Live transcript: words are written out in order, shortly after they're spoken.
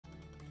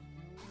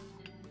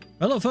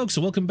Hello folks,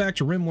 welcome back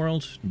to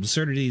Rimworld.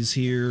 𝗬𝘁𝘂𝘁𝘂𝗯𝗏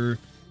here.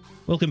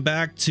 Welcome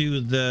back to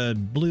the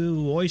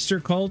Blue Oyster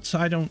Cult.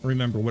 I don't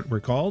remember what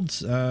we're called.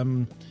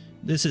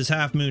 This is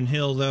Half Moon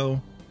Hill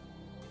though,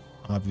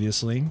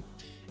 obviously.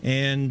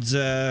 And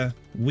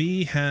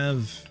we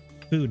have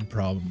food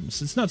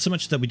problems. It's not so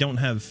much that we don't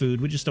have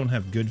food, we just don't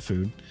have good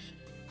food.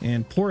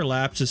 And poor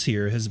𝗬𝘬𝘂𝘁𝘂𝘁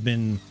here has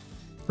been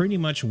pretty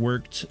much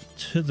worked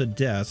to the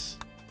death.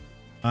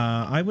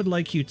 I would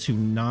like you to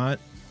not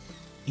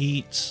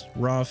eat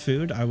raw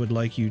food. I would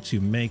like you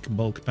to make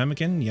bulk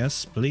pemmican.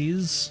 Yes,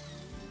 please.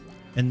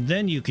 And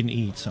then you can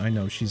eat. I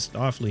know she's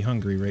awfully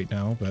hungry right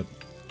now, but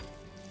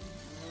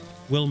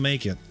we'll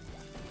make it.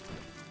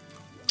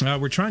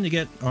 We're trying to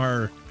get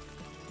our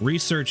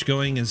research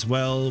going as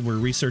well. We're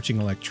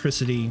researching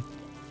electricity,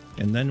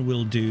 and then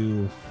we'll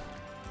do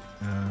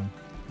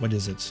what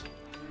is it?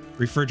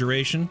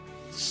 Refrigeration.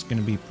 It's going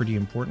to be pretty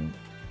important.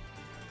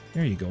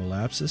 There you go,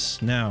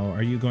 𝗬𝘬𝘂𝘁𝘂𝘁. Now,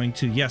 are you going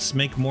to, yes,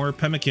 make more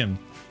pemmican?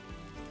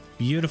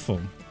 Beautiful.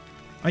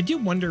 I do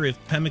wonder if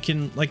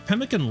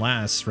pemmican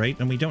lasts, right?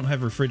 And we don't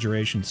have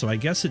refrigeration, so I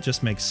guess it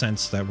just makes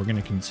sense that we're going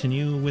to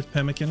continue with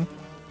pemmican.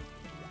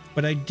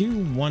 But I do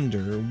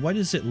wonder, what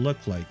does it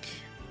look like?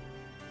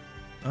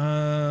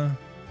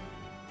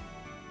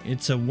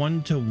 It's a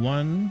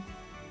 1-to-1.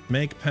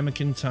 Make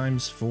pemmican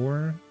times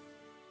 4.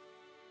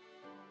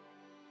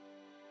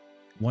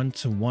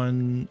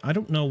 1-to-1. I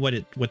don't know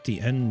what the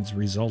end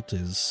result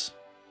is.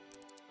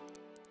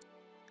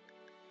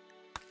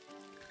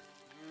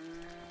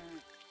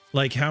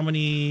 Like how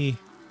many...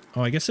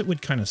 Oh, I guess it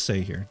would kind of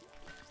say here.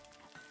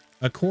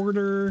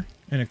 1/4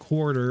 and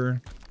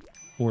 1/4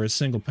 for a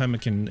single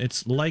pemmican.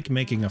 It's like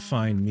making a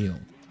fine meal.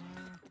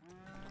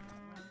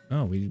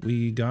 Oh,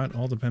 we got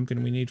all the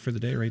pemmican we need for the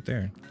day right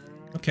there.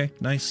 Okay,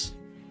 nice.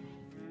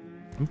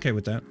 I'm okay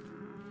with that.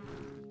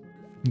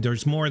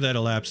 There's more that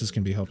𝗬𝘬𝘂𝘁𝘂𝘁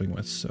can be helping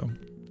with, so...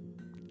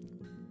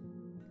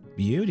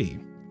 Beauty.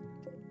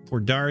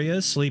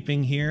 𝗏𝘬𝘂𝘁𝑂𝘁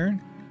sleeping here.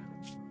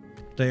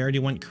 They already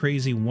went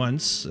crazy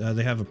once.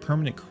 They have a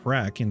permanent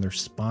crack in their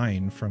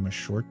spine from a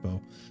short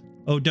bow.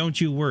 Oh, don't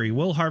you worry.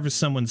 We'll harvest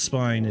someone's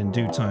spine in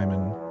due time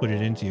and put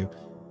it into you.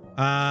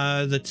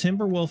 The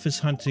timber wolf is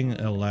hunting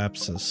a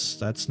𝗬𝘬𝘂𝘁𝑂𝘁.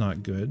 That's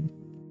not good.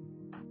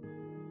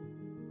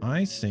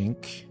 I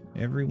think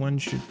everyone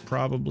should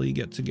probably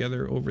get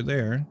together over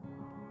there.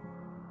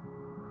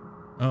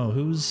 Oh,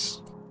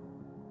 who's...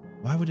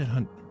 Why would it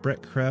hunt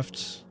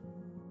𝗏𝘬𝘂𝘁𝑂𝘁𝑂𝘁?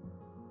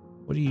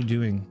 What are you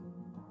doing?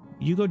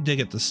 You go dig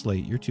at the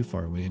slate. You're too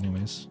far away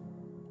anyways.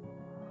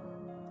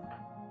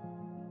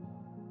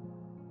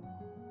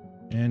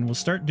 And we'll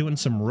start doing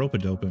some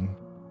rope-a-doping.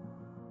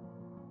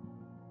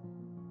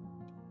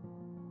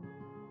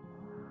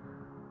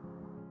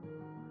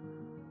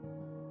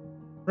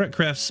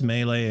 𝗏𝘬𝘂𝘁𝑂𝘁𝑂𝑁𝑟𝑒𝑠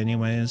melee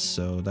anyways,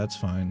 so that's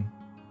fine.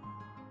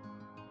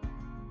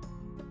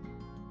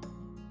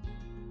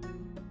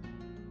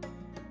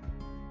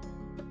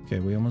 Okay,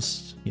 we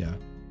almost... Yeah.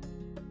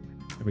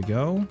 There we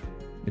go.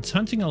 It's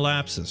hunting a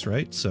𝗬𝘬𝘂𝘁𝑂𝘁𝑂,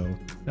 right? So...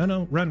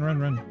 No,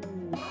 run.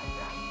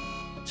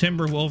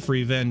 Timber wolf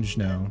revenge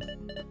now.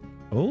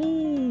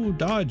 Oh,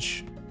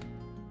 dodge.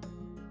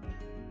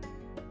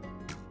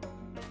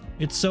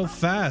 It's so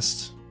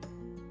fast.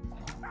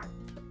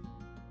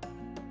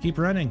 Keep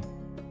running.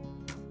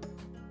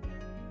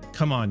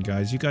 Come on,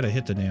 guys. You gotta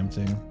hit the damn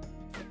thing.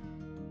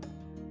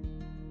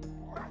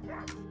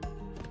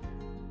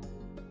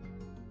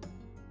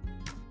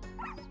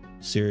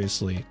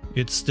 Seriously.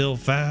 It's still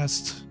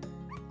fast.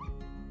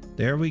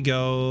 There we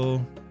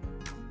go.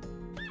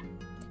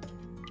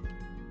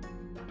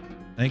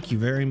 Thank you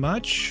very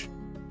much.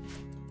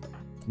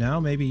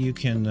 Now maybe you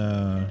can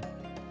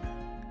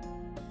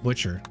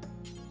butcher.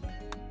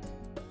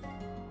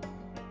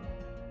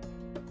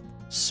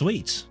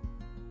 Sweet.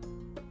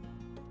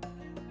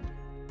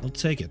 I'll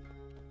take it.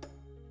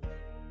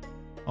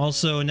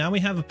 Also, now we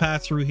have a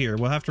path through here.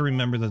 We'll have to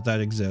remember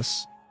that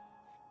exists.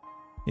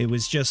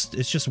 It's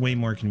just way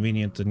more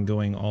convenient than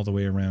going all the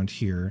way around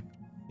here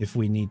if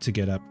we need to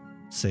get up,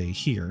 say,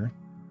 here.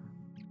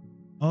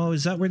 Oh,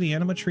 is that where the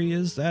anima tree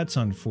is? That's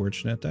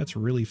unfortunate. That's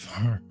really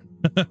far.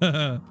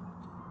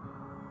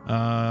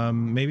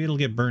 Maybe it'll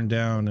get burned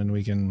down and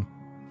we can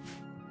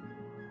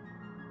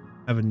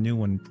have a new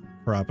one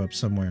prop up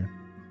somewhere.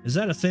 Is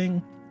that a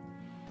thing?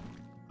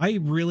 I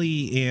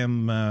really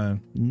am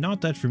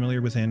not that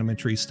familiar with anima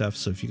tree stuff,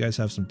 so if you guys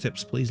have some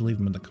tips, please leave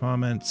them in the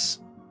comments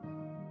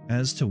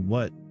as to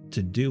what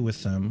to do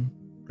with them.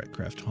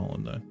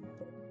 𝗏𝘬𝘂𝘁𝘂𝘁𝑂𝘁𝑂,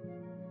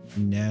 the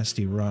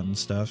nasty rotten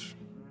stuff.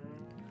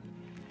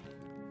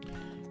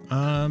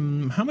 How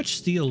much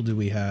steel do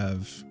we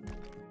have?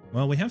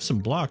 Well, we have some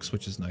blocks,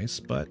 which is nice,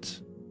 but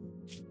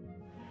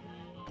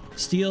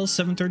steel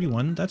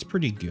 731, that's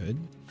pretty good.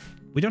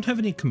 We don't have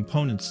any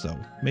components though.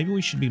 Maybe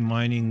we should be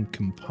mining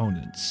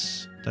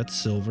components. That's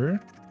silver.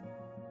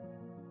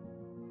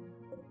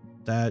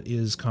 That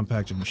is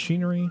compacted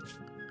machinery.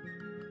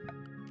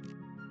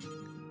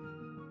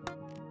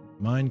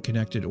 Mine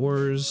connected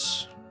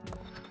ores.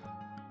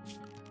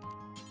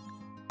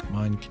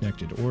 Mine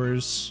connected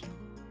ores.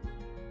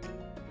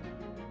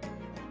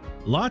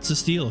 Lots of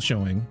steel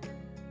showing.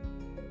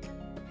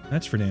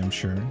 That's for damn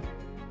sure.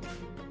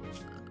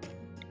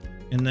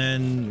 And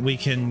then we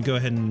can go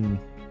ahead and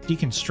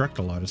deconstruct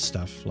a lot of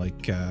stuff,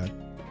 like a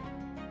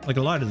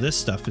lot of this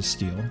stuff is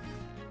steel.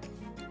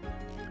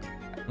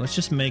 Let's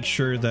just make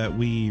sure that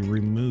we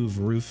remove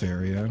roof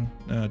area.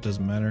 It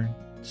doesn't matter.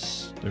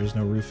 There's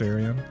no roof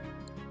area.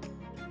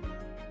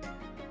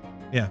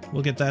 Yeah,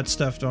 we'll get that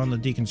stuff on the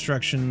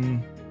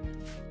deconstruction.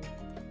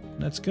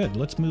 That's good.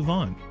 Let's move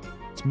on.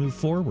 Let's move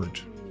forward.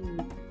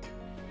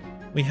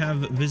 We have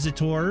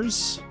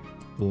visitors.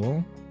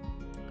 Cool.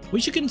 We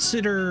should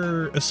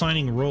consider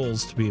assigning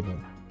roles to people.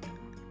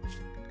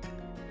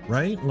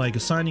 Right? Like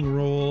assigning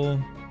role.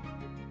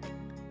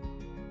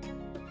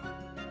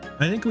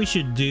 I think we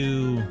should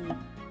do...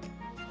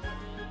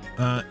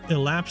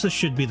 𝘬𝗓𝘂𝘂𝘁𝘂𝘂𝗯𝗲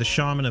should be the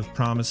shaman of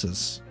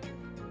promises.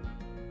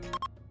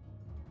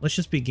 Let's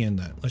just begin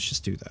that. Let's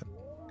just do that.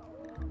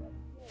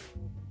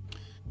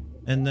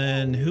 And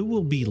then who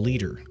will be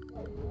leader?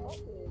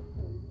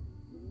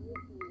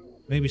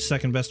 Maybe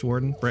second best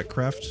warden,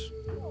 𝘬𝘗𝘗𝘁.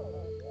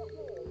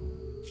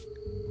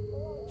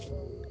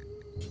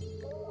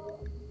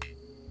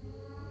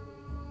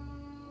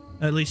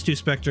 At least 2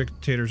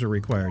 spectators are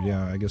required.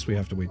 Yeah, I guess we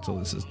have to wait till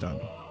this is done.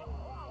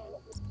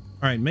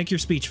 Alright, make your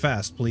speech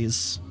fast,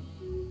 please.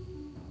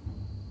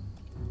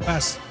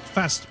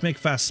 Fast, make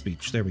fast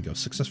speech. There we go.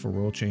 Successful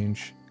role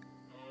change.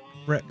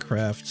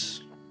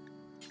 𝘬𝘗𝘗𝘁.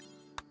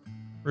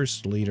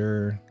 First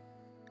leader.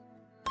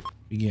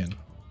 Begin.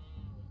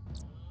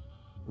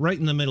 Right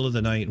in the middle of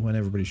the night when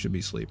everybody should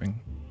be sleeping.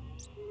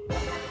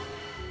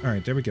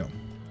 Alright, there we go.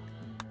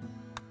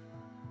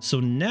 So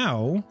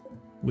now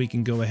we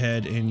can go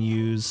ahead and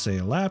use, say,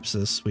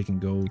 𝘬𝗓𝘂𝘂𝘂𝘁. We can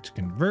go to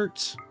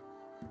convert.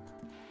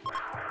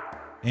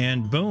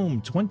 And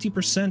boom,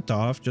 20%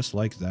 off, just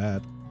like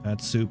that.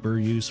 That's super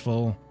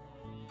useful.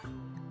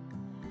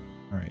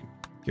 Alright,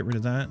 get rid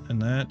of that and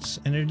that.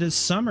 And it is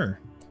summer.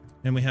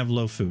 And we have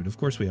low food. Of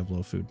course we have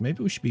low food.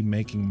 Maybe we should be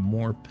making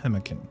more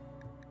pemmican.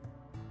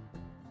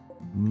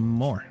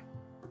 More.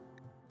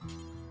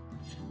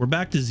 We're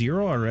back to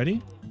 0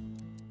 already?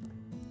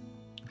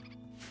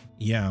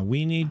 Yeah,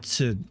 we need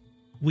to...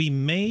 We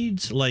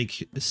made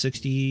like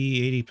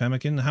 60, 80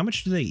 pemmican. How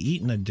much do they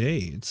eat in a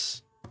day?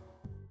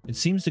 It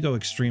seems to go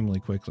extremely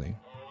quickly.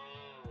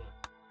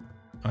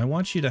 I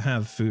want you to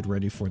have food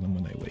ready for them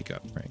when they wake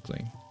up,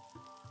 frankly.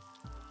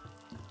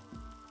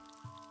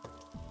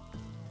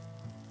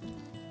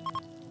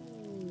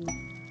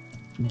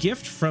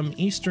 Gift from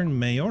Eastern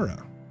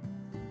Mayora.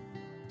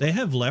 They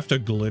have left a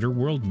Glitter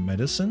World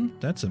medicine?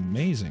 That's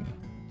amazing.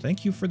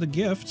 Thank you for the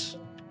gift.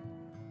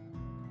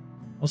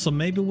 Also,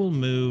 maybe we'll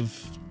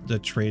move the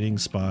trading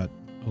spot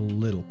a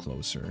little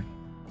closer.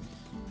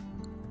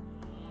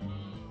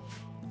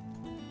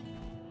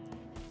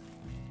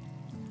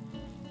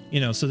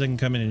 You know, so they can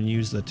come in and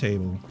use the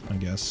table, I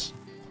guess.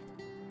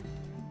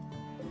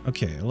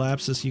 Okay,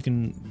 𝘬𝗓𝘂𝘂𝘂𝘁, you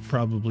can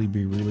probably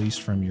be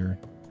released from your...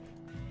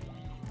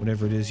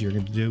 whatever it is you're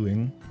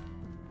doing.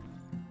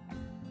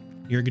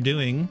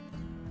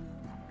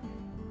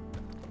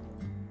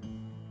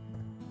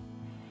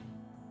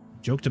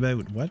 Joked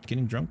about what?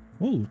 Getting drunk?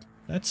 Whoa,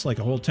 that's like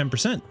a whole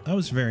 10%. That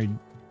was very,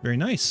 very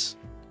nice.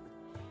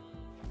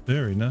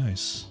 Very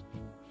nice.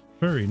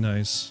 Very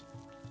nice.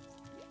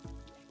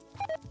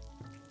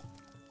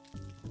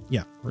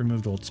 Yeah,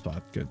 removed old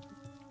spot. Good.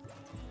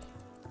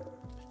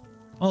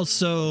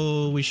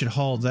 Also, we should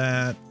haul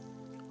that.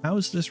 How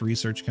is this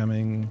research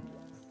coming?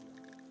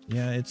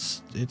 Yeah,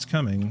 it's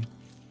coming.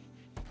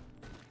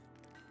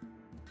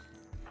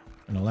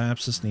 And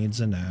𝘬𝗓𝘂𝘂𝘂𝘁 needs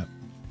a nap.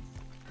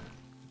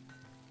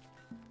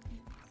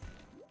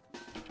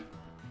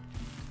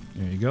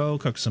 There you go.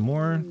 Cook some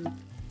more.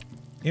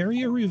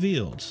 Area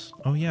revealed.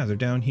 Oh yeah, they're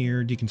down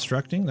here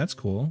deconstructing. That's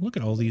cool. Look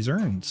at all these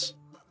urns.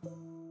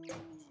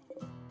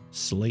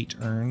 Slate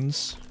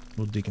urns.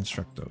 We'll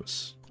deconstruct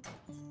those.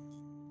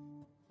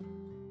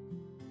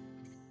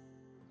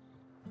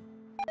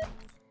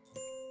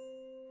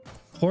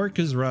 Pork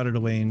is rotted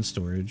away in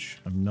storage.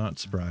 I'm not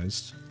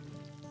surprised.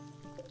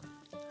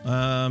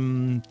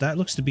 That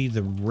looks to be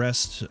the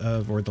rest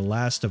of, or the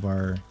last of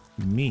our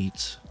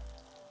meat.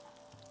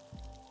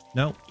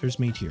 No, there's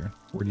meat here.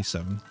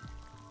 47.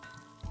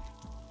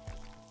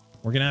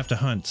 We're gonna have to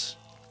hunt.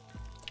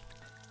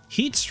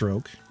 Heat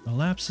stroke?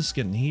 𝘬𝗓𝘂𝘂𝘂𝘁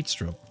getting heat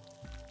stroke.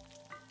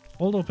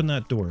 Hold open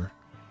that door.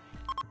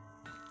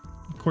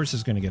 Of course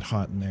it's gonna get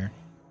hot in there.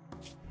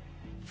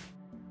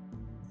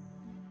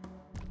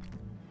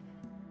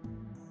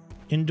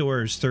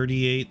 Indoors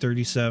 38,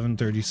 37,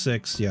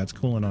 36. Yeah, it's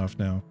cooling off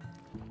now.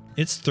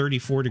 It's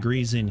 34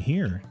 degrees in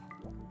here.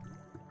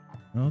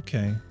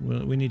 Okay,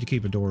 well, we need to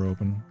keep a door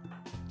open.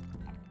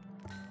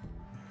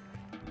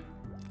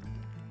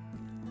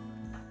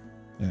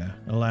 Yeah,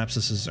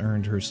 𝘬𝗓𝘂𝘂𝘂𝘁 has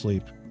earned her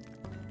sleep.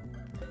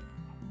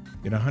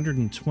 Get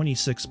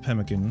 126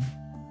 pemmican.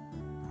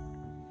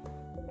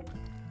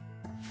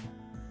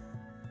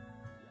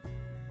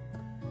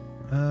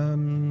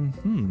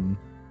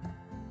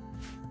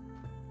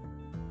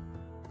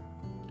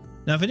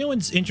 Now, if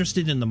anyone's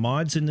interested in the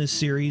mods in this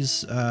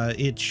series,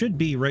 it should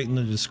be right in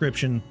the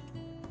description.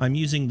 I'm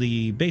using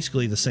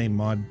basically the same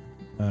mod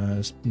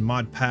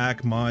mod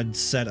pack, mod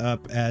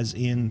setup as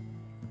in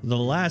the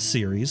last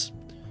series.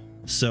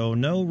 So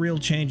no real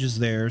changes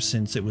there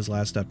since it was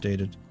last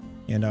updated.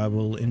 And I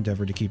will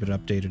endeavor to keep it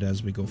updated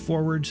as we go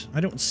forward. I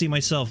don't see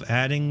myself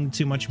adding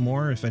too much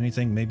more. If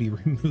anything, maybe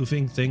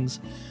removing things.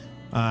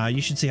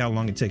 You should see how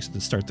long it takes to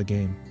start the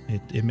game.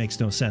 It makes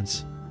no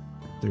sense.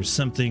 There's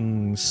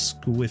something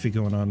squiffy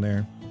going on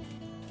there.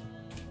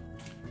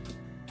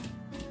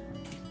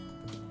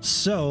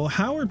 So,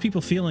 how are people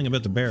feeling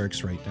about the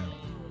barracks right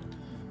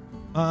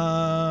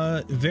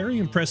now? Very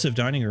impressive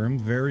dining room,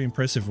 very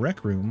impressive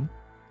rec room,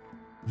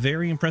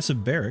 very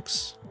impressive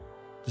barracks.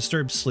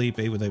 Disturbed sleep,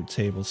 ate without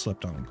table,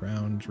 slept on the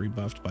ground,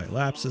 rebuffed by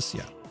𝗏𝗡𝗔.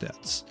 Yeah,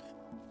 that's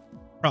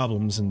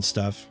problems and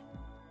stuff.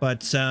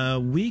 But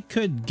we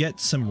could get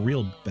some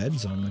real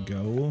beds on the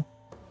go.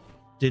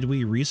 Did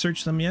we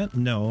research them yet?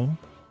 No.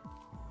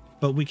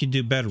 But we could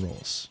do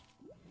bedrolls.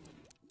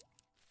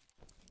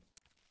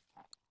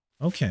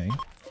 Okay.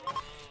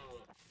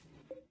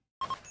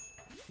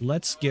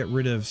 Let's get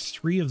rid of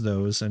 3 of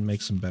those and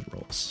make some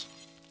bedrolls.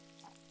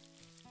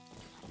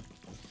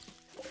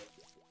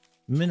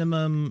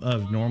 Minimum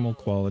of normal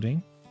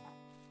quality.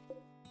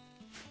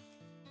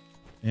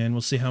 And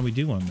we'll see how we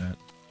do on that.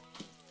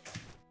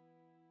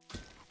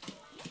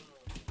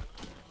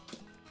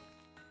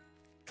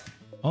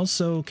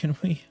 Also, can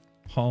we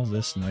haul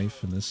this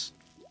knife and this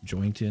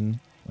joint in?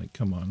 Like,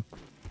 come on.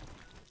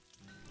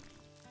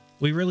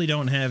 We really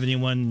don't have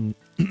anyone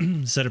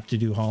set up to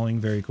do hauling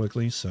very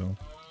quickly, so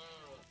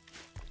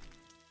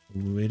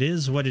it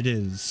is what it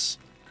is.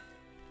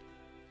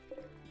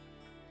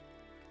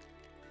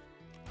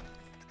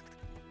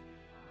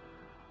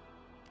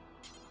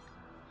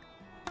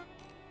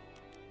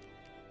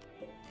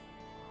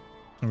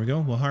 There we go.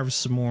 We'll harvest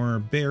some more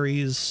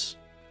berries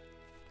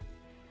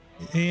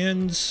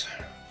and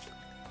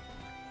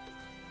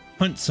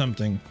hunt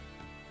something.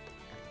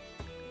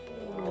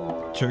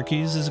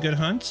 Turkeys is a good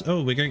hunt.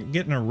 Oh, we're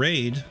getting a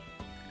raid.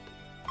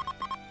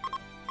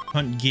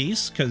 Hunt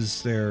geese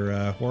because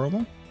they're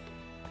horrible.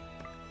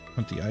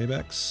 Hunt the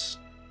ibex.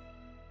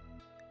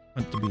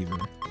 Hunt the beaver.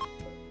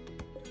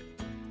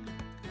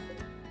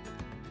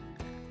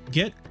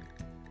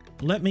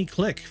 Let me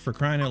click, for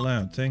crying out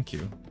loud. Thank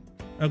you.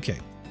 Okay.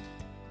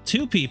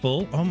 2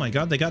 people. Oh my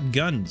god, they got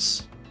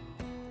guns.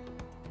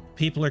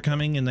 People are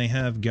coming and they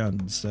have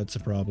guns. That's a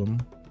problem.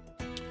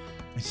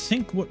 I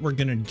think what we're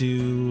gonna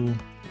do...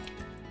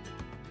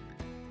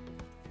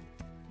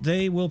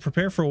 They will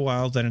prepare for a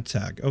while, then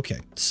attack. Okay,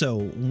 so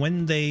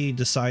when they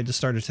decide to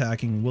start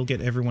attacking, we'll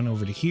get everyone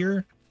over to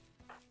here.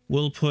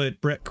 We'll put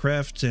Brett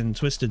Kreft and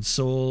Twisted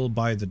Soul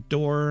by the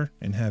door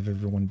and have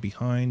everyone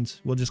behind.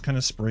 We'll just kind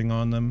of spring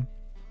on them.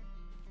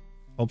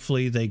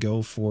 Hopefully they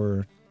go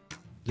for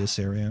this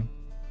area.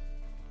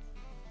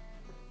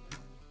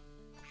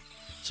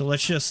 So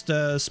let's just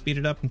speed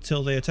it up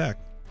until they attack.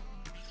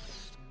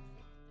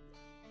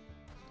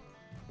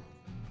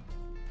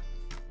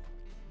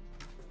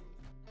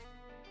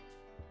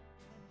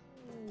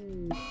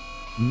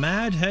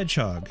 Mad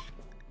Hedgehog.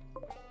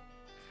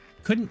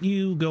 Couldn't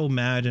you go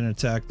mad and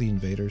attack the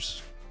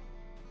invaders?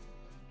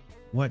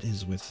 What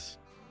is with...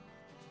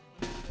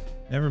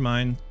 Never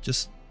mind.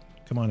 Just...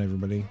 Come on,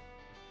 everybody.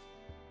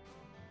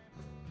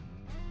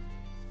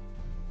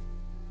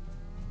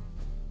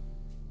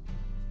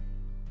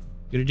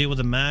 Gonna deal with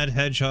a Mad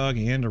Hedgehog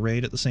and a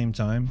raid at the same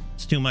time?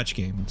 It's too much,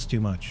 game. It's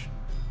too much.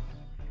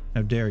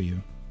 How dare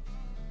you?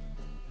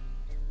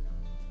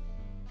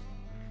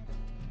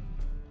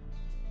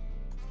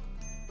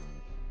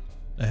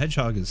 The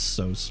hedgehog is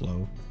so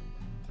slow.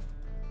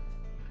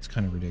 It's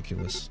kind of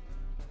ridiculous.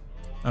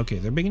 Okay,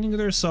 they're beginning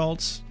their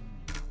assaults.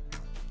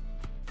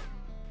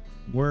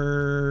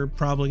 We're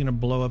probably going to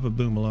blow up a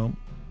𝘠𝗏𝗏𝗏.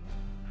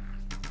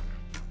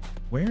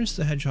 Where's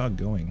the hedgehog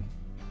going?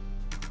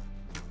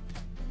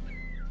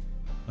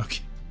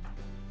 Okay.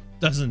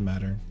 Doesn't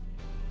matter.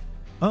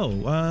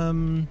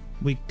 Oh,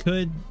 we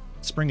could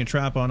spring a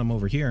trap on him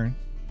over here.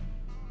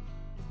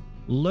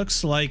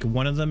 Looks like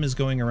one of them is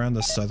going around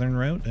the southern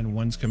route and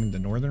one's coming the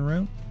northern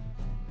route.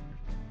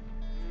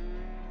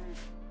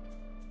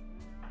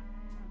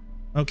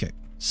 Okay,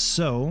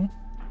 so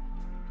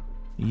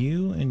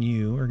you and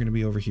you are going to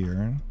be over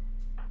here.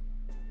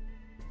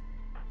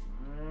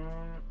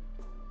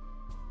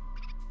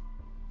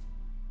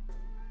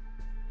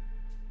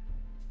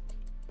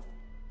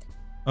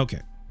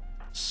 Okay,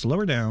 slow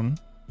her down.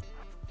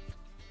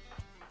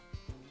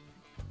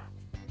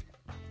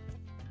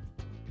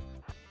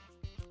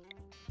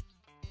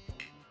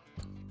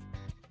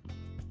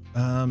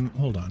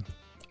 Hold on.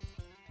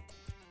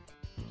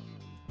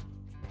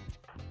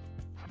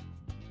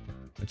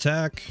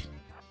 Attack.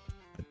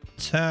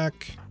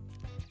 Attack.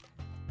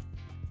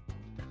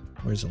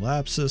 Where's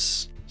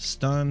𝗏𝗡𝗔𝗏𝗏𝗏?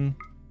 Stun.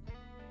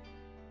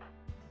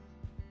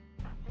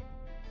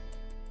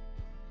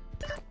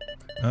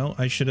 Oh,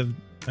 I should have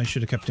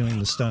kept doing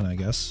the stun, I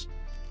guess.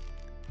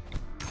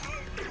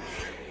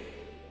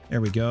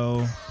 There we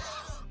go.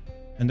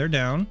 And they're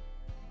down.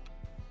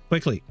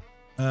 Quickly.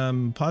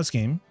 Pause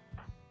game.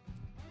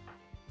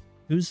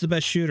 Who's the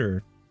best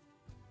shooter?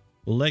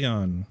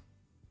 Legon.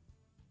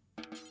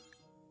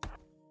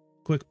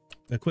 Quick,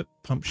 equip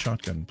pump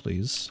shotgun,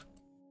 please.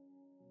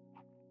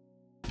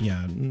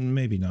 Yeah,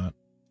 maybe not.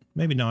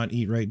 Maybe not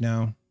eat right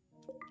now.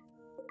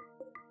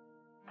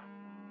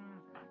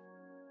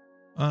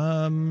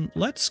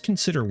 Let's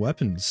consider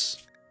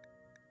weapons.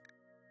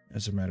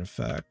 As a matter of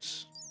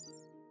fact.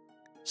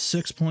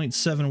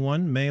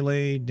 6.71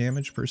 melee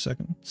damage per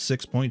second.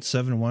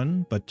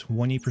 6.71, but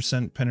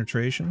 20%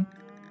 penetration.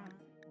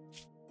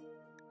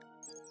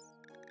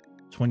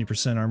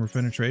 20% armor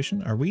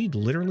penetration. Are we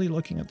literally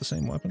looking at the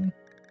same weapon?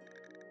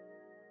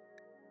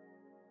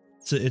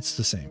 It's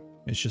the same.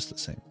 It's just the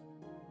same.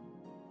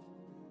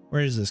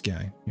 Where is this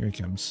guy? Here he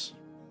comes.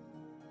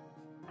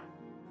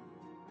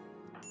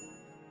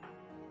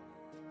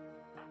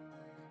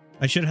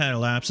 I should have had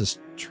𝗬𝗫𝘂𝘁𝘂𝘁𝘂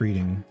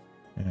treating,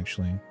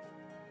 actually.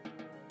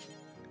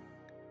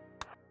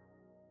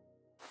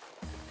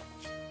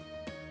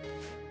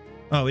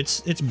 Oh,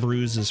 it's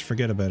bruises.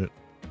 Forget about it.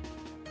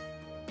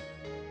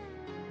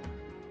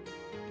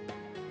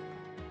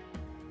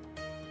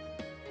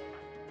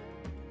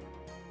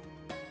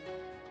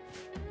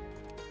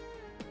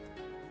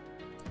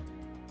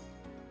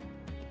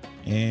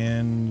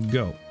 And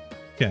go.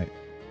 Okay.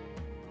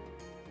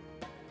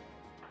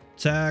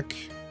 Attack.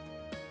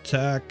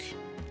 Attack.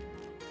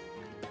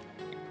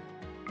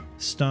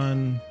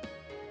 Stun.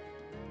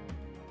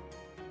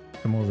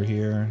 Come over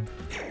here.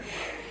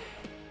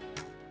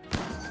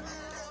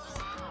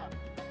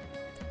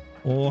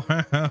 Oh,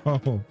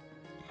 wow.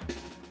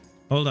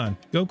 Hold on.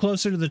 Go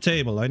closer to the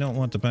table. I don't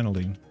want the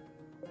penalty.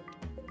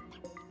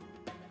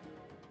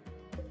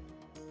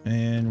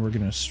 And we're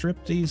gonna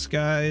strip these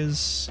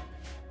guys.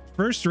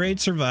 First raid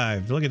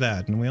survived. Look at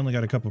that. And we only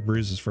got a couple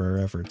bruises for our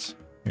efforts.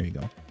 There you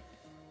go.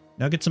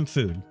 Now get some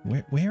food.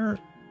 Where?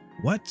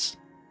 What?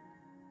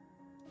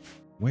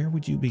 Where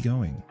would you be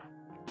going?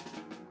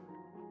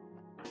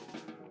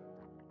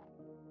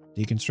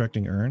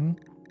 Deconstructing urn?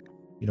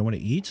 You don't want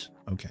to eat?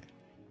 Okay.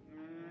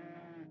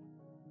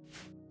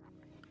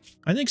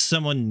 I think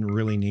someone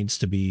really needs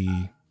to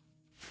be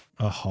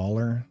a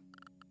hauler.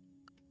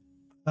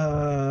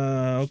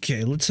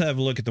 Okay, let's have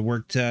a look at the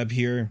work tab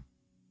here.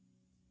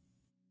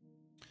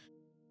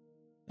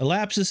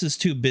 𝗬𝗫𝘂𝘁𝘂𝘁 is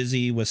too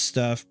busy with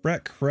stuff.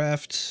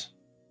 Brettcraft,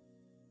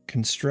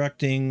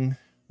 constructing,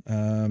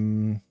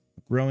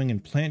 growing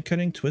and plant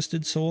cutting,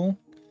 Twisted Soul,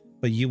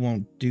 but you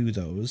won't do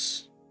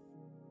those.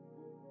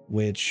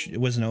 Which,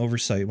 it was an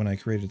oversight when I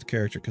created the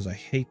character because I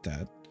hate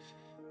that.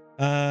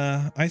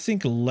 I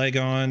think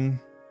Legon.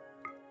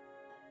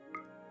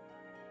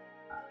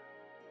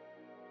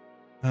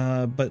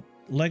 But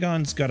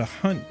Legon's got a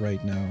hunt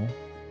right now,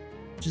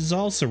 which is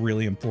also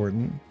really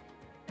important.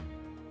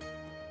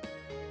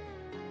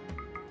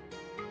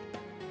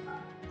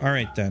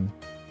 Alright then.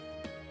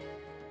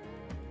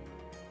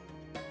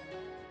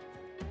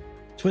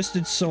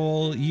 Twisted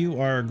Soul, you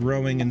are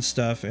growing and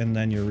stuff, and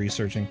then you're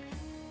researching.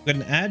 We've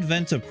got an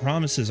Advent of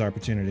Promises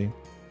opportunity.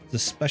 It's a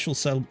special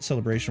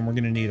celebration. We're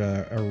going to need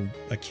a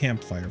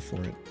campfire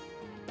for it.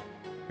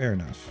 Fair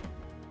enough.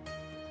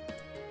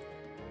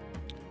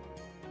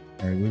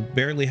 Alright, we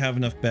barely have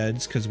enough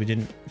beds because we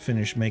didn't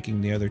finish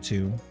making the other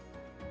two.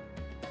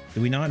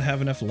 Do we not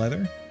have enough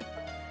leather?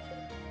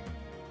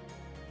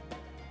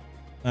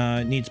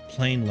 It needs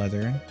plain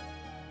leather.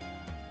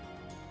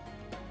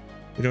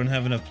 We don't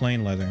have enough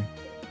plain leather.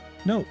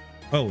 No.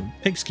 Oh,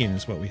 pigskin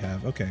is what we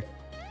have. Okay.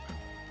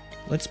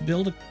 Let's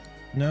build a...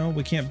 No,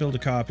 we can't build a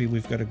copy.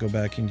 We've got to go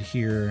back into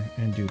here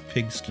and do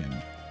pigskin.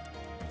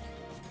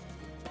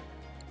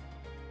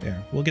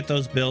 There. We'll get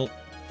those built.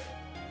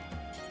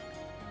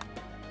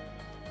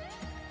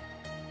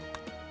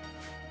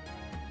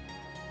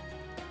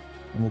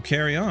 And we'll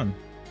carry on.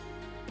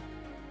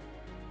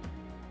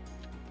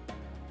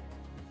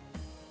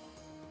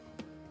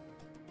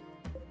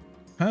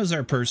 How's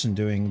our person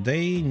doing?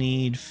 They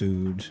need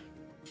food.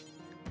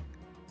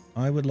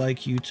 I would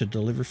like you to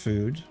deliver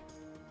food.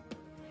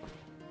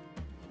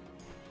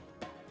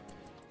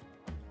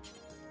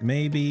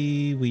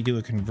 Maybe we do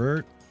a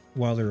convert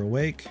while they're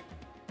awake.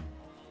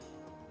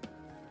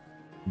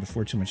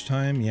 Before too much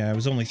time. Yeah, it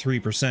was only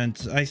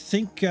 3%. I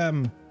think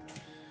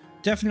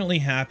definitely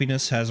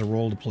happiness has a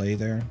role to play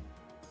there.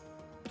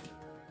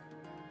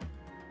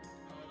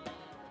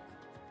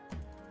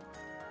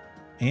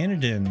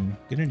 Anodin,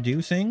 gonna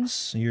do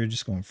things? You're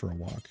just going for a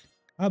walk.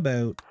 How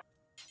about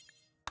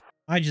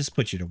I just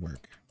put you to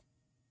work?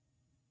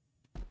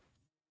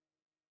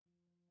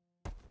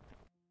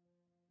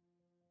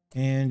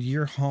 And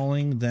you're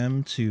hauling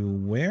them to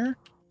where?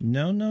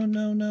 No, no,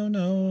 no, no,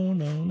 no,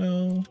 no,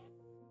 no.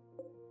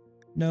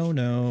 No,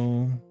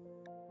 no.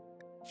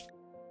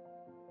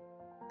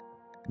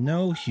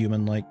 No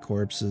human-like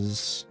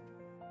corpses.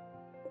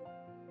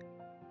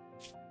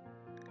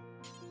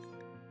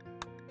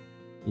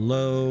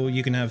 Low,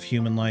 you can have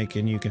human-like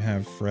and you can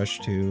have fresh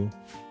too.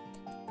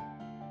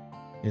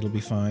 It'll be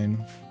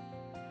fine.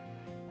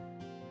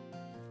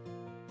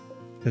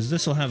 Because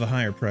this will have a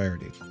higher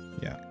priority.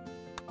 Yeah.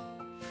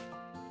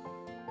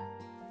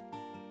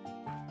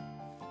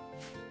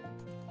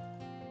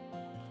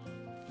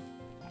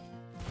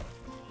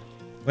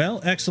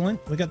 Well, excellent.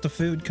 We got the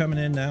food coming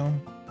in now.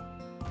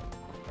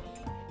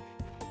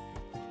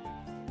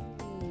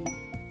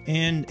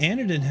 And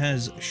Anadin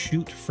has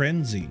Shoot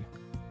Frenzy.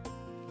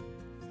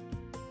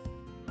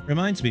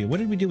 Reminds me, what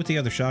did we do with the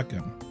other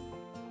shotgun?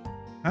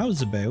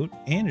 How's about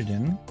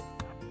Anadin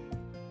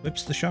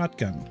whips the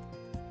shotgun?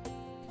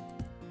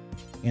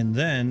 And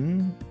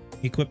then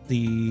equip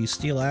the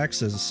steel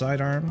axe as a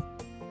sidearm.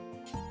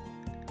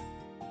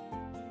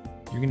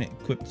 You're going to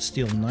equip the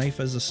steel knife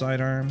as a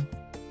sidearm.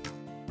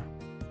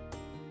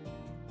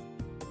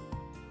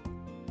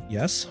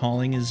 Yes,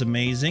 hauling is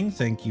amazing.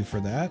 Thank you for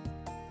that.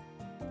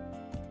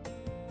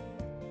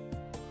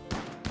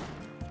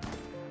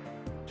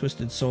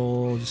 Twisted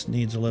Soul just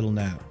needs a little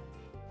nap.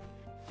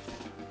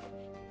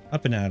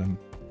 Up and at him.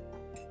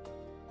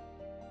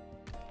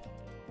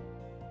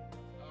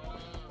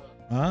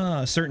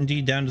 Ah,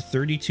 certainty down to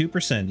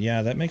 32%.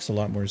 Yeah, that makes a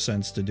lot more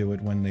sense to do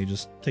it when they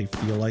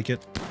feel like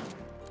it.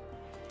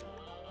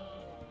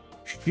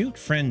 Shoot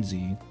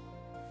Frenzy.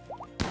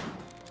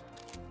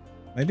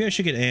 Maybe I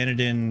should get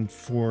Anadin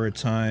for a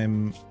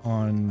time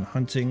on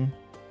hunting.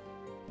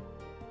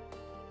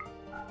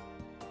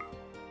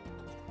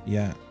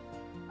 Yeah.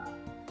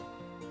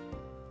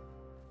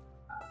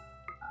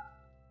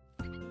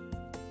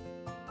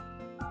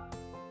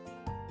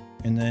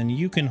 And then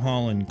you can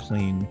haul and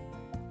clean.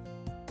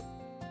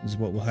 Is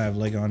what we'll have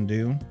Legon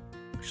do.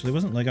 Actually,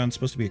 wasn't Legon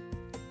supposed to be a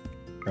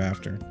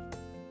crafter?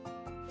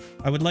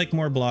 I would like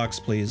more blocks,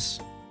 please.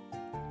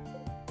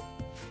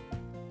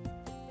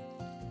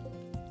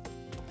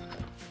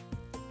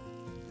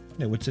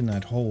 Hey, what's in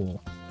that hole?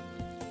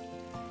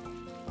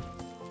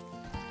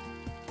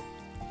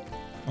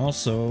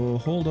 Also,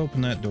 hold open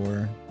that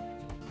door.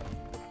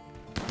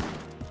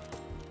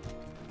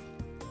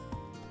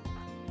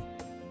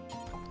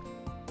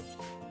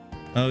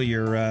 Oh,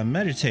 you're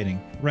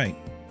meditating. Right.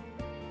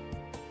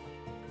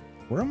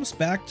 We're almost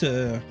back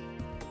to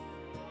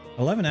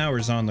 11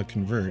 hours on the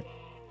convert.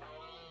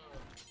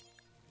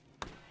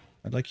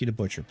 I'd like you to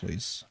butcher,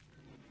 please.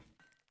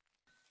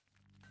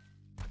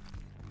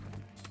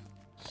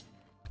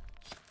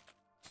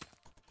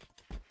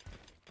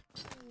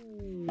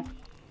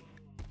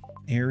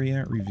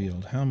 Area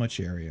revealed. How much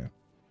area?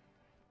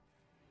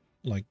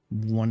 Like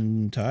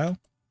 1 tile?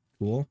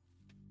 Cool.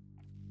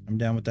 I'm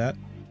down with that.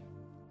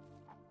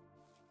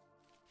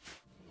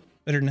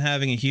 Better than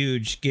having a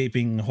huge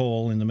gaping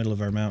hole in the middle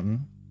of our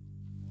mountain.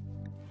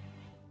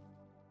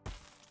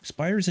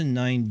 Expires in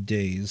 9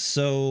 days,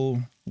 so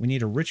we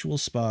need a ritual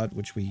spot,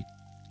 which we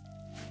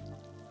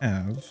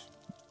have.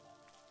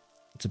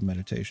 It's a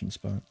meditation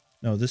spot.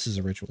 No, this is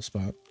a ritual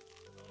spot.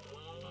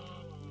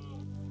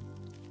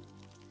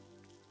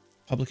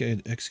 Public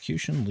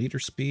execution, leader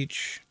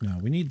speech. No,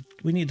 we need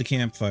the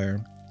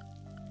campfire.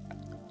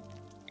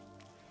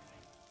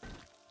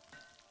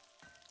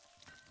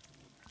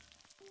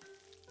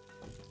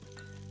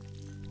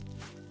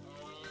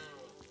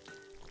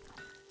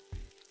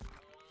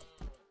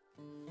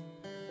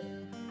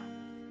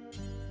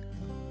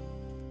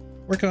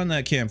 Work on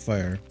that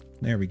campfire.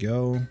 There we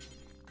go.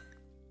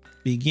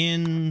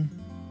 Begin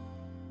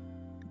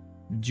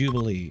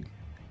Jubilee.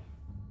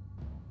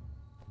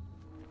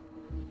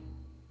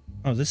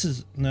 Oh, this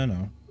is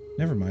no.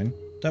 Never mind.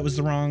 That was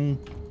the wrong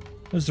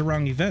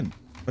event.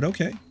 But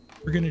okay.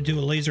 We're gonna do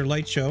a laser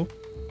light show.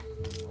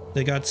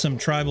 They got some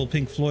tribal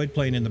Pink Floyd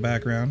playing in the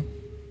background.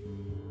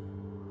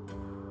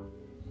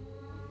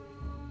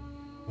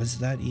 Was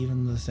that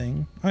even the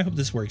thing? I hope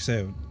this works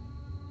out.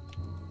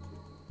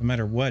 No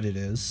matter what it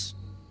is.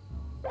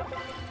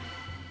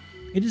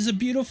 It is a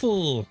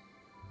beautiful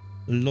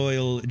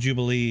loyal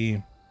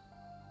Jubilee.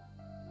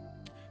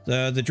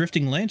 The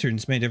drifting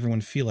lanterns made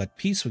everyone feel at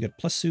peace. We got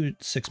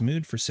 +6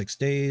 mood for 6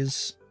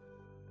 days.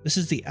 This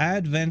is the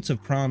Advent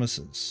of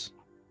Promises.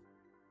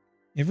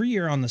 Every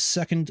year on the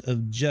 2nd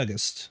of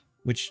August,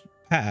 which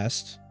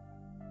passed,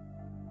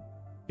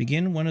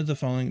 begin one of the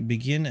following.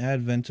 Begin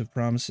Advent of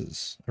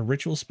Promises. A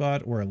ritual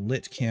spot or a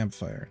lit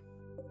campfire.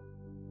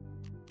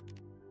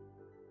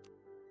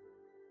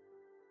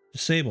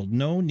 Disabled.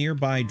 No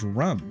nearby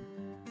drum.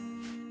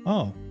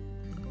 Oh.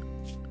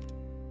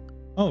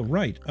 Oh,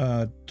 right.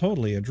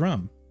 Totally a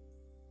drum.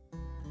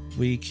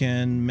 We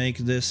can make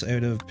this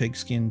out of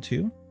pigskin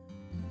too.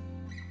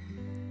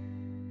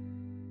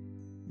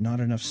 Not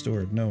enough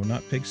stored. No,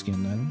 not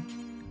pigskin then.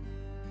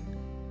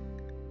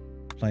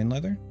 Plain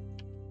leather?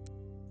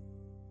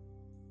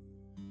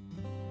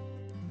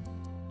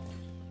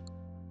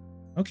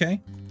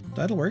 Okay,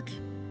 that'll work.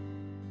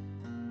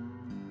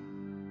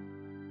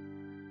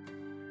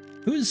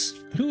 Who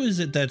is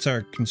it that's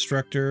our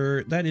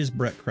constructor? That is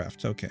Brett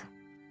Craft. Okay.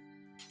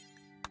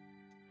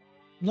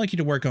 I'd like you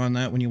to work on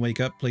that when you wake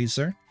up, please,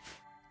 sir.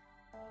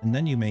 And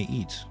then you may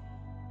eat.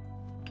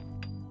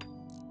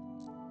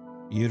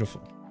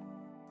 Beautiful.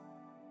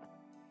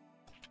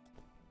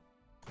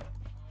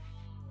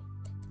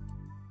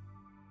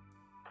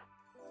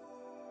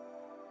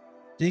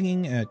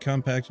 Digging at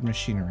compacted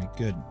machinery.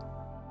 Good.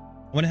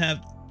 I want to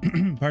have,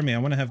 pardon me, I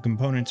want to have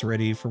components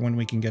ready for when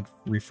we can get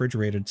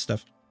refrigerated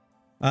stuff.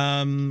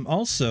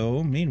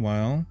 Also,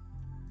 meanwhile,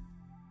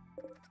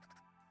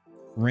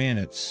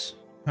 Granites.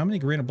 How many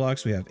granite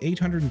blocks do we have?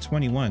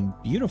 821.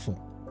 Beautiful.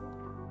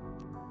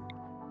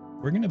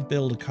 We're going to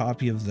build a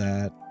copy of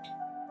that.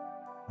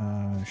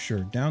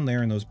 Sure. Down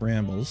there in those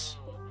brambles.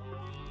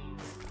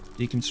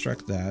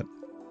 Deconstruct that.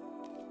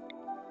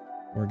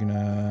 We're going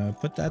to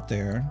put that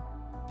there.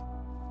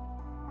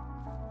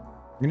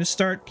 We're going to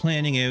start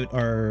planning out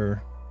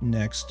our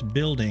next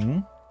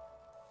building.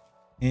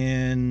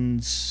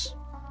 And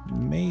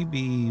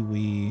maybe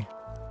we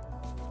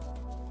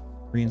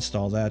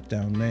reinstall that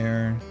down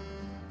there.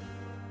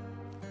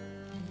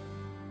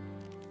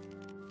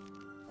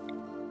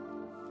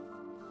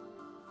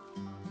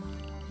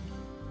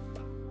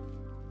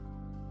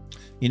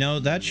 You know,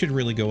 that should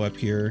really go up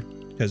here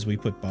because we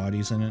put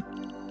bodies in it.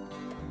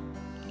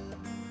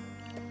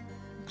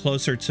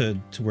 Closer to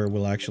where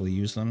we'll actually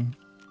use them.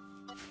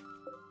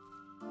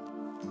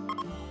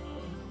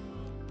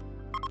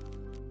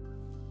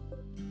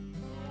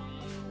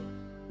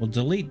 We'll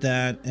delete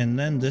that, and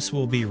then this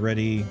will be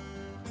ready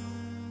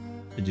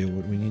to do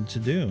what we need to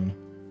do.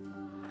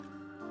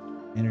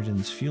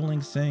 Anakin's fueling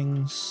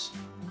things.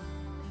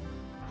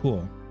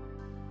 Cool.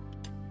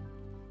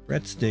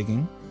 Brett's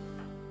digging.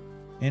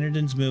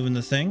 Anakin's moving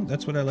the thing.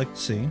 That's what I like to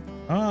see.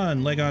 Ah,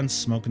 and Legon's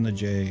smoking the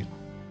J.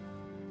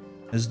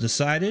 As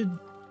decided,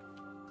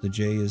 the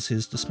J is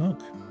his to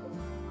smoke.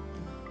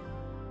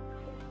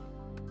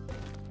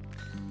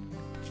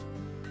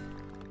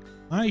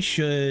 I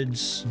should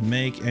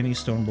make any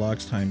stone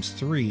blocks times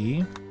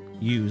 3.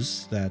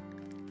 Use that.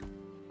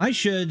 I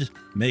should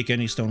make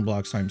any stone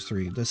blocks times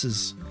 3. This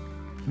is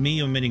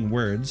me omitting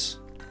words.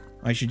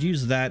 I should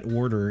use that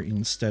order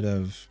instead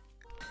of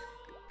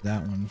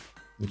that one,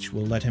 which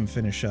will let him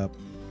finish up.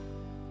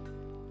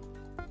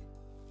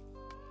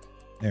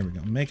 There we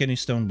go. Make any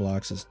stone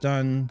blocks is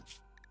done.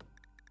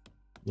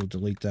 We'll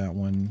delete that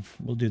one.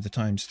 We'll do the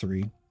times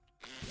 3.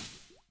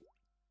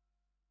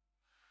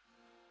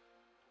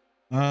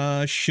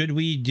 Should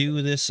we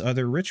do this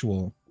other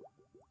ritual?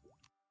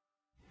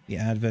 The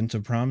Advent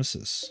of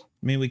Promises.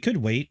 I mean, we could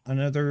wait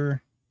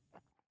another...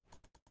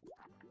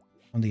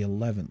 on the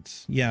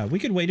 11th. Yeah, we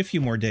could wait a few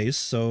more days,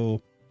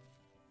 so...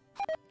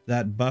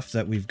 that buff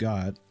that we've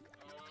got...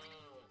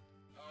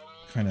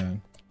 kind of...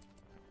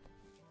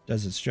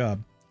 does its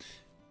job.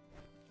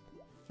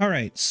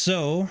 Alright,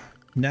 so...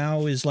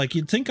 now is like...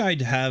 you'd think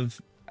I'd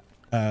have...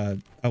 a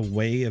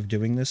way of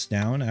doing this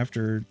down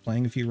after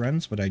playing a few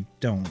runs, but I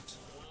don't.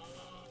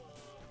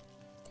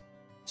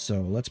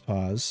 So let's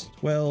pause.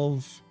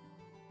 12.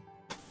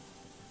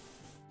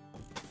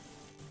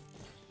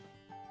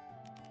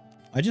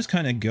 I just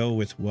kind of go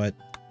with what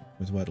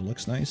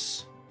looks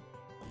nice.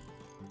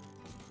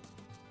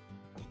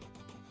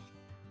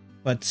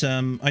 But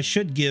I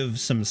should give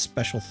some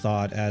special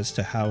thought as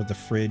to how the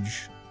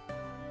fridge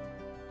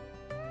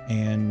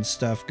and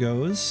stuff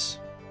goes.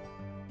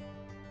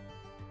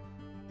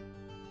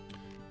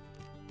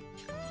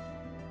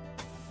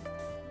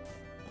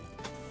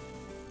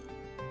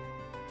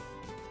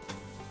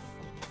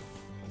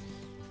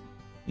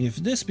 If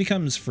this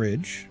becomes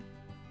fridge,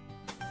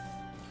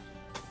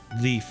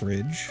 the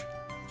fridge,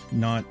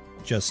 not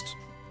just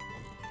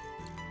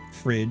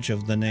fridge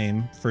of the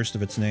name, first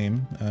of its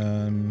name.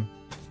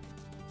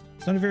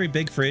 It's not a very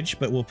big fridge,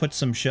 but we'll put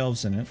some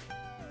shelves in it.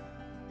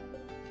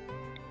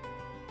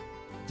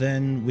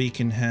 Then we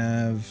can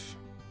have...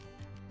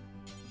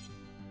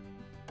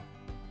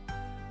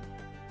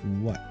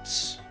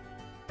 what?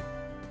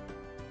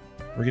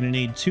 We're gonna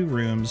need 2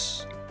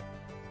 rooms,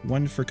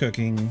 1 for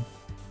cooking,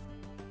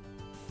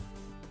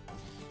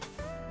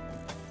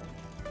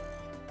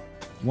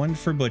 1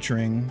 for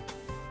butchering,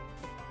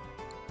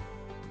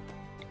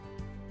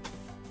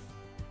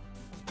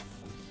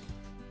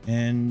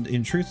 and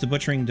in truth, the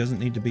butchering doesn't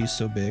need to be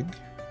so big.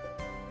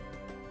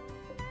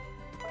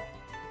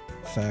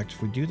 In fact,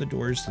 if we do the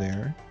doors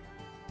there,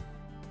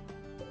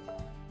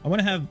 I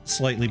want to have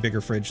slightly bigger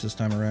fridge this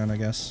time around, I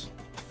guess.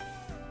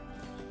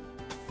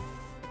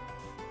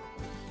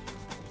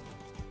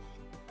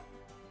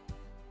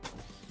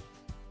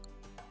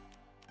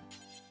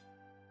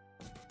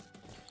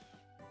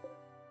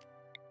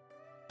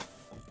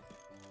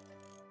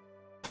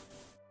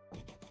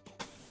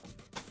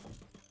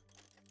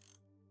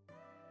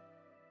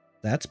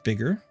 That's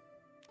bigger.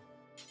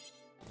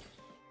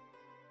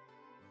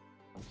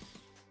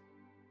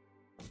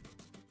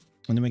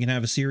 And then we can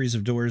have a series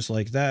of doors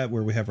like that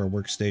where we have our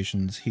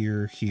workstations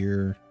here,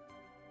 here.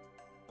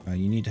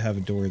 You need to have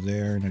a door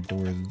there and a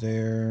door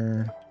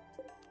there.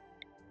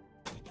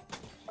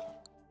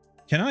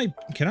 Can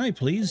I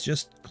please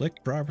just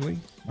click properly?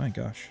 My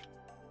gosh.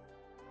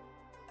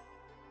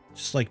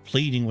 Just like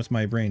pleading with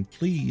my brain.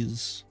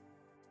 Please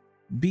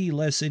be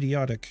less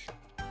idiotic.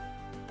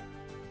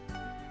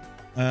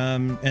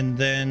 And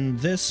then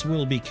this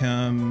will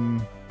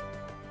become...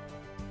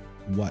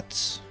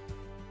 what?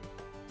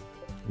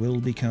 Will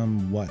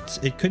become what?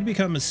 It could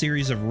become a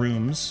series of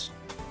rooms.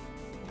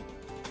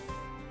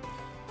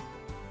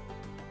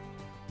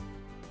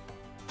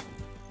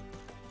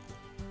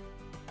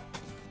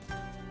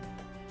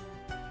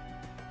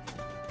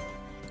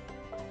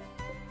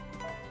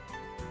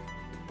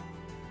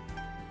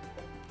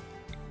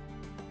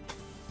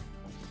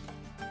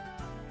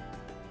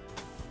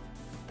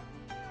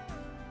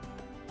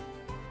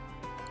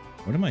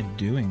 What am I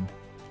doing?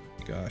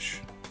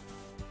 Gosh.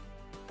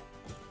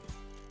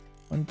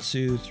 1,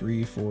 2,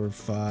 3, 4,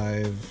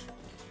 5.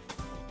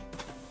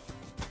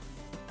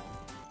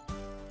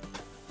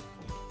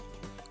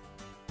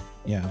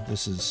 Yeah,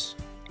 this is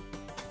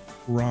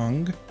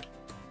wrong.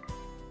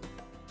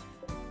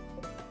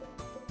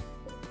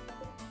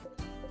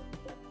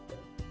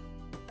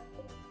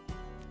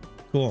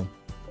 Cool.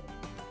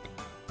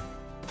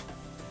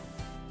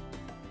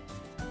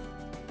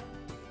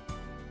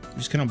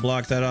 Just kind of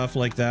block that off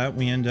like that.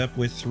 We end up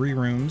with 3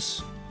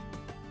 rooms.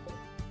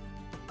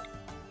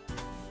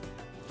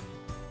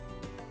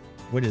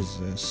 What is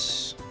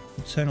this?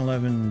 10,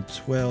 11,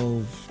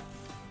 12.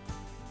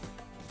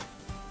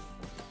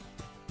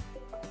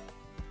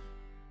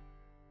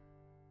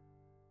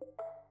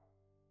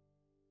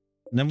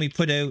 And then we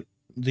put out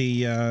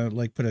the,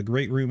 like, put a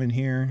great room in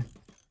here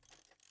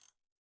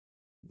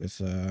with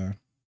a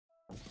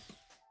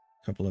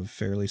couple of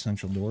fairly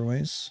central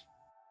doorways.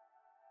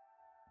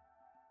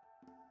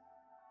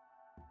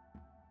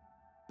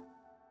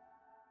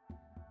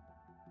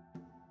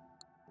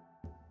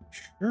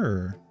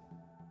 Sure.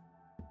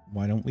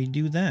 Why don't we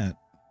do that?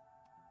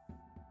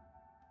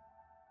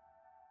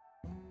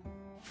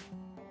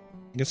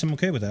 I guess I'm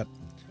okay with that.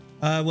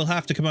 We'll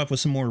have to come up with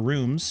some more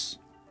rooms.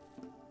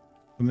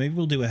 But maybe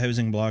we'll do a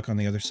housing block on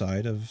the other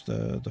side of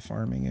the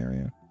farming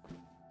area.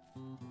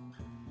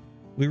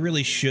 We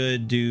really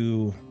should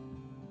do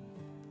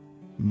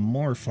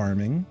more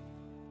farming.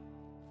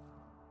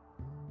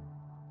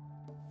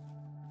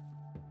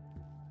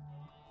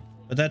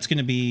 But that's going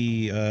to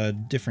be a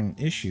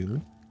different issue.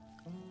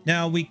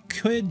 Now, we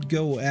could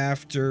go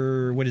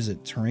after, what is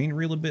it, terrain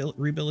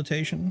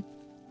rehabilitation?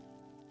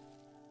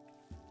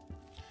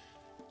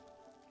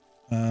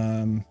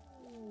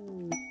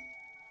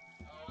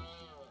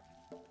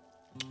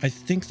 I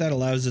think that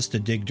allows us to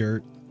dig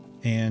dirt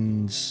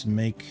and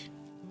make...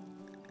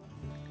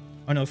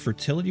 Oh no,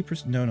 fertility...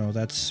 No,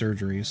 that's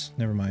surgeries.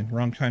 Never mind.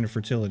 Wrong kind of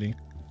fertility.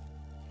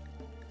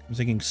 I'm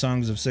thinking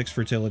Songs of 6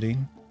 fertility.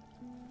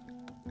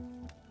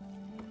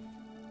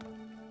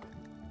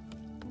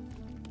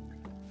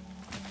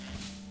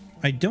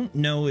 I don't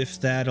know if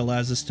that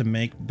allows us to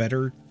make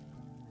better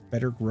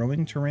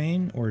growing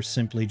terrain or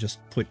simply just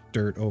put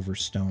dirt over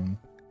stone.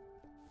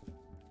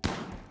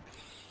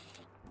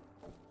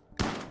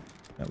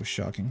 That was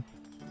shocking.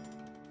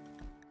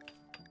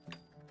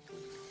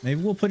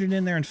 Maybe we'll put it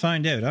in there and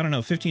find out. I don't know,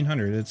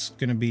 1500, it's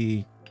gonna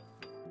be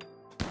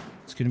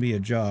a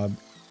job.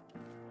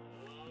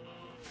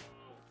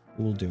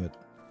 We'll do it.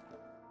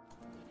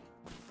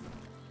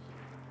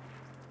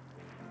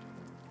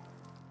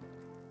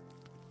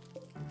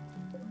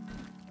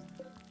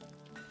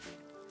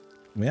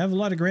 We have a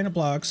lot of granite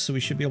blocks, so we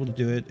should be able to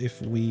do it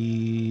if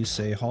we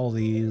say haul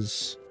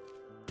these,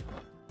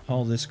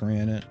 haul this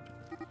granite.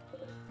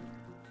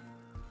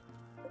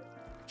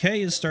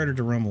 Kay has started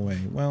to roam away.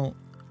 Well,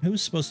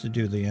 who's supposed to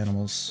do the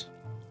animals?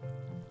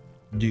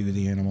 Do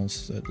the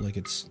animals? That, like,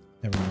 it's...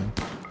 Never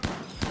mind.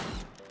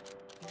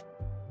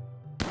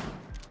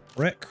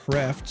 Brett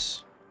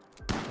Crafts.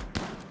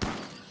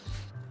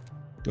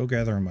 Go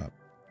gather them up.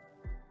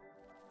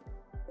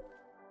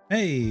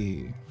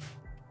 Hey!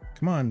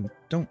 Come on,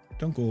 don't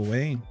go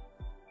away.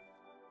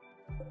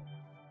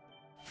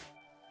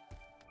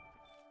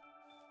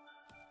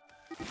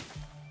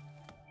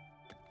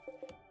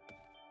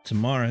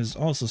 Tamara has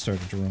also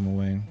started to roam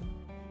away.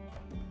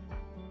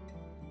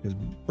 Because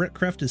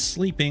Brettcraft is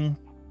sleeping.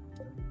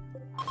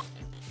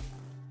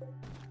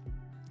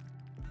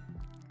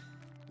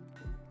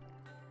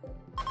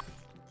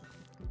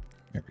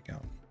 There we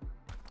go.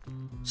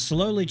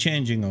 Slowly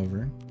changing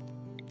over.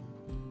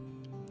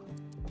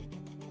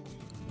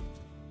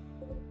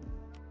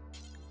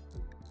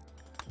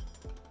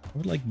 I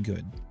would like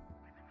good.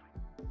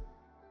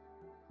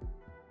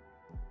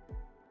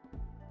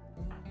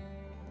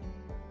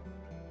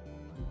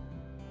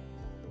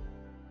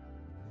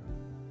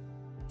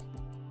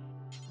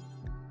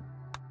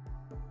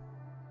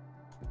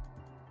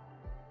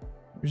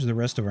 Here's the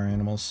rest of our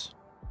animals.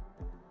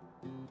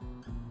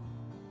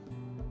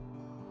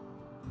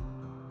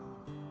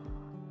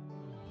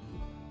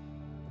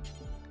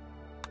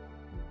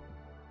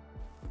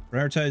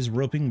 Prioritize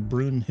roping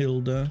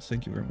Brunhilde.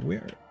 Thank you very much.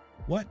 Where?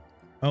 What?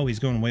 Oh, he's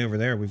going way over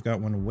there. We've got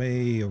one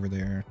way over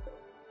there.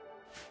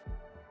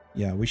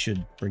 Yeah, we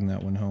should bring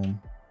that one home.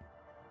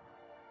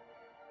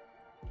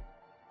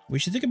 We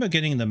should think about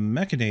getting the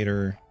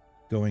Mechanator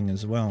going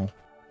as well.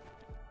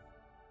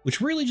 Which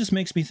really just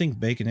makes me think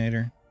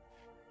Baconator.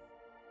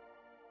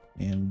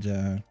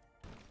 And,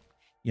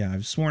 yeah,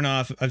 I've sworn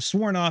off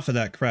of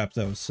that crap,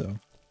 though, so...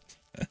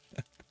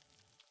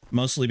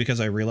 Mostly because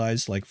I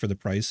realized, like, for the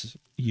price,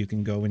 you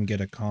can go and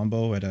get a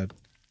combo at a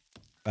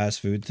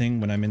fast food thing.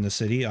 When I'm in the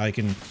city, I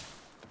can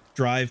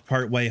drive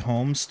part way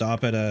home,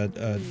 stop at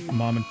a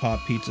mom and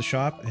pop pizza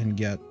shop, and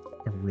get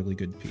a really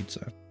good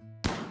pizza.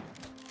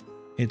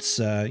 It's,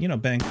 you know,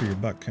 bang for your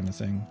buck kind of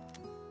thing.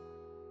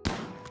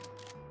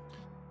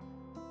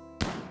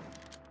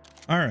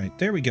 Alright,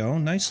 there we go.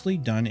 Nicely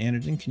done,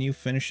 Anadin. Can you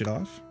finish it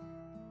off?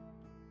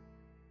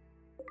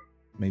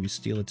 Maybe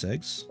steal its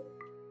eggs.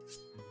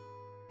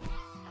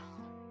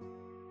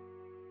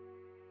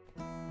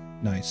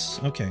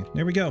 Nice. Okay,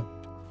 there we go.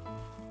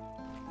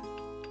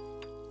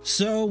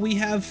 So we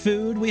have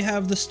food, we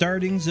have the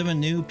startings of a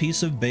new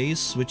piece of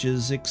base, which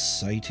is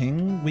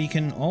exciting. We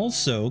can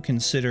also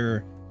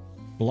consider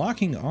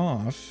blocking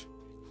off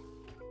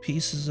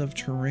pieces of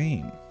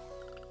terrain.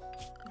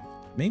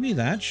 Maybe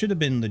that should have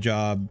been the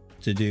job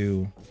to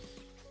do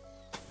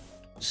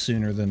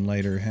sooner than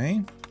later,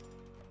 hey?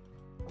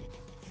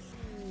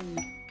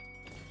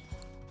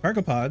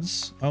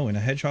 Archopods. Oh, and a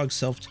hedgehog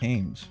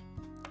self-tamed.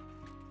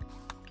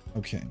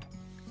 Okay.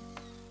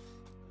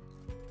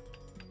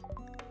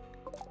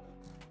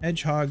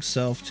 Hedgehog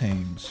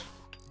self-tamed.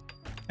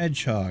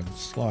 Hedgehog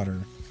slaughter.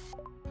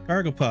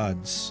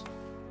 Archopods.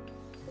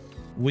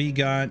 We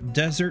got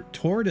desert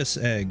tortoise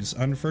eggs,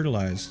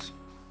 unfertilized.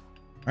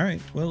 All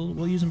right,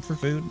 we'll use them for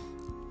food.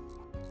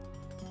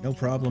 No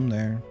problem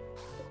there.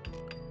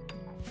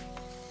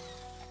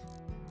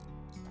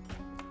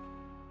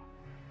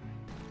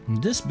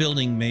 This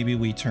building maybe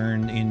we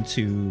turn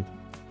into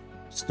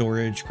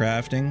storage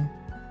crafting,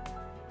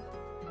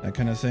 that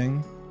kind of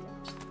thing.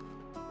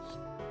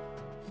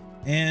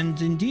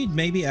 And indeed,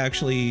 maybe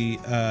actually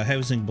a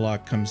housing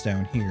block comes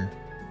down here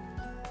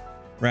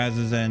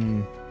rather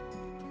than,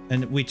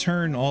 and we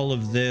turn all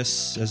of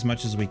this as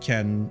much as we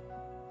can.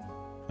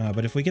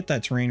 But if we get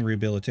that terrain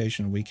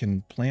rehabilitation, we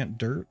can plant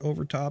dirt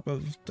over top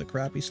of the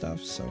crappy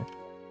stuff. So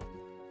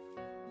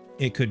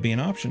it could be an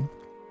option.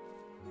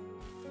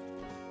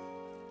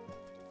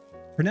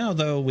 For now,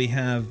 though, we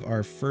have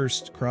our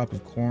first crop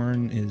of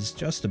corn is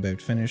just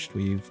about finished.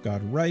 We've got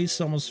rice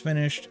almost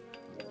finished.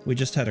 We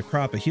just had a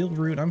crop of healed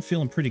root. I'm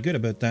feeling pretty good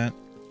about that.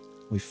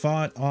 We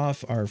fought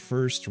off our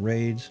first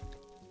raid,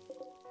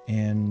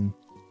 and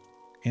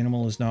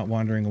animal is not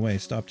wandering away.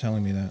 Stop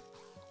telling me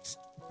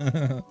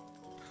that.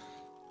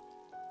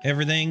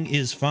 Everything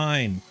is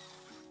fine.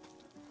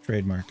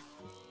 Trademark.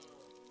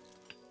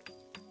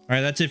 All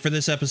right, that's it for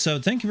this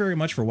episode. Thank you very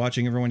much for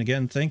watching, everyone.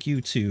 Again, thank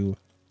you to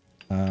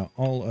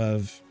all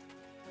of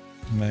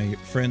my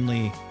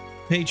friendly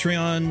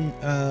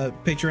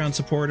Patreon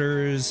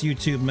supporters,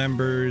 YouTube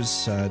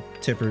members,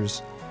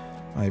 tippers.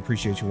 I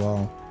appreciate you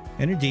all,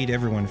 and indeed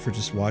everyone for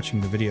just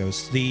watching the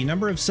videos. The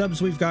number of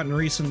subs we've gotten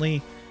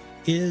recently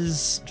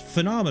is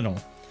phenomenal,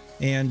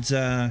 and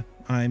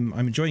I'm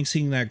enjoying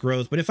seeing that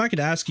growth. But if I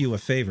could ask you a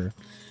favor,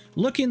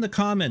 look in the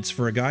comments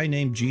for a guy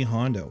named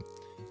𝗬𝘂𝘂𝗧𝗏.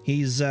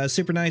 He's a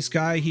super nice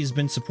guy. He's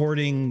been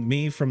supporting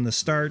me from the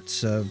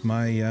start of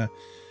my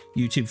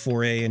YouTube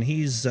foray, and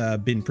he's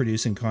been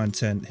producing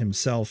content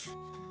himself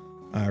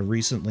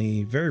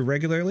recently very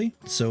regularly.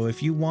 So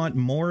if you want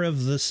more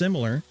of the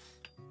similar,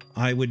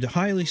 I would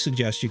highly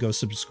suggest you go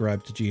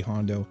subscribe to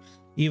𝗬𝘂𝘂𝘂𝘂𝘂.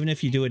 Even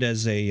if you do it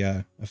as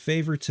a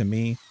favor to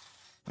me,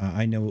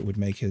 I know it would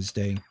make his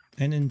day,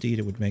 and indeed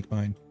it would make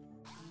mine.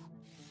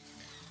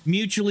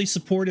 Mutually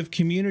supportive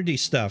community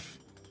stuff.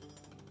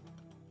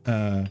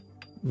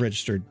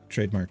 Registered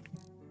trademark.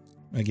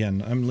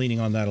 Again, I'm leaning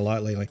on that a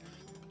lot lately.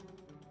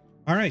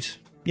 All right.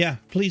 Yeah,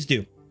 please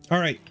do. All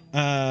right.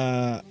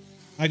 I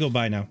go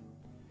bye now.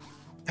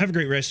 Have a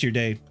great rest of your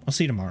day. I'll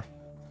see you tomorrow.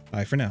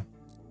 Bye for now.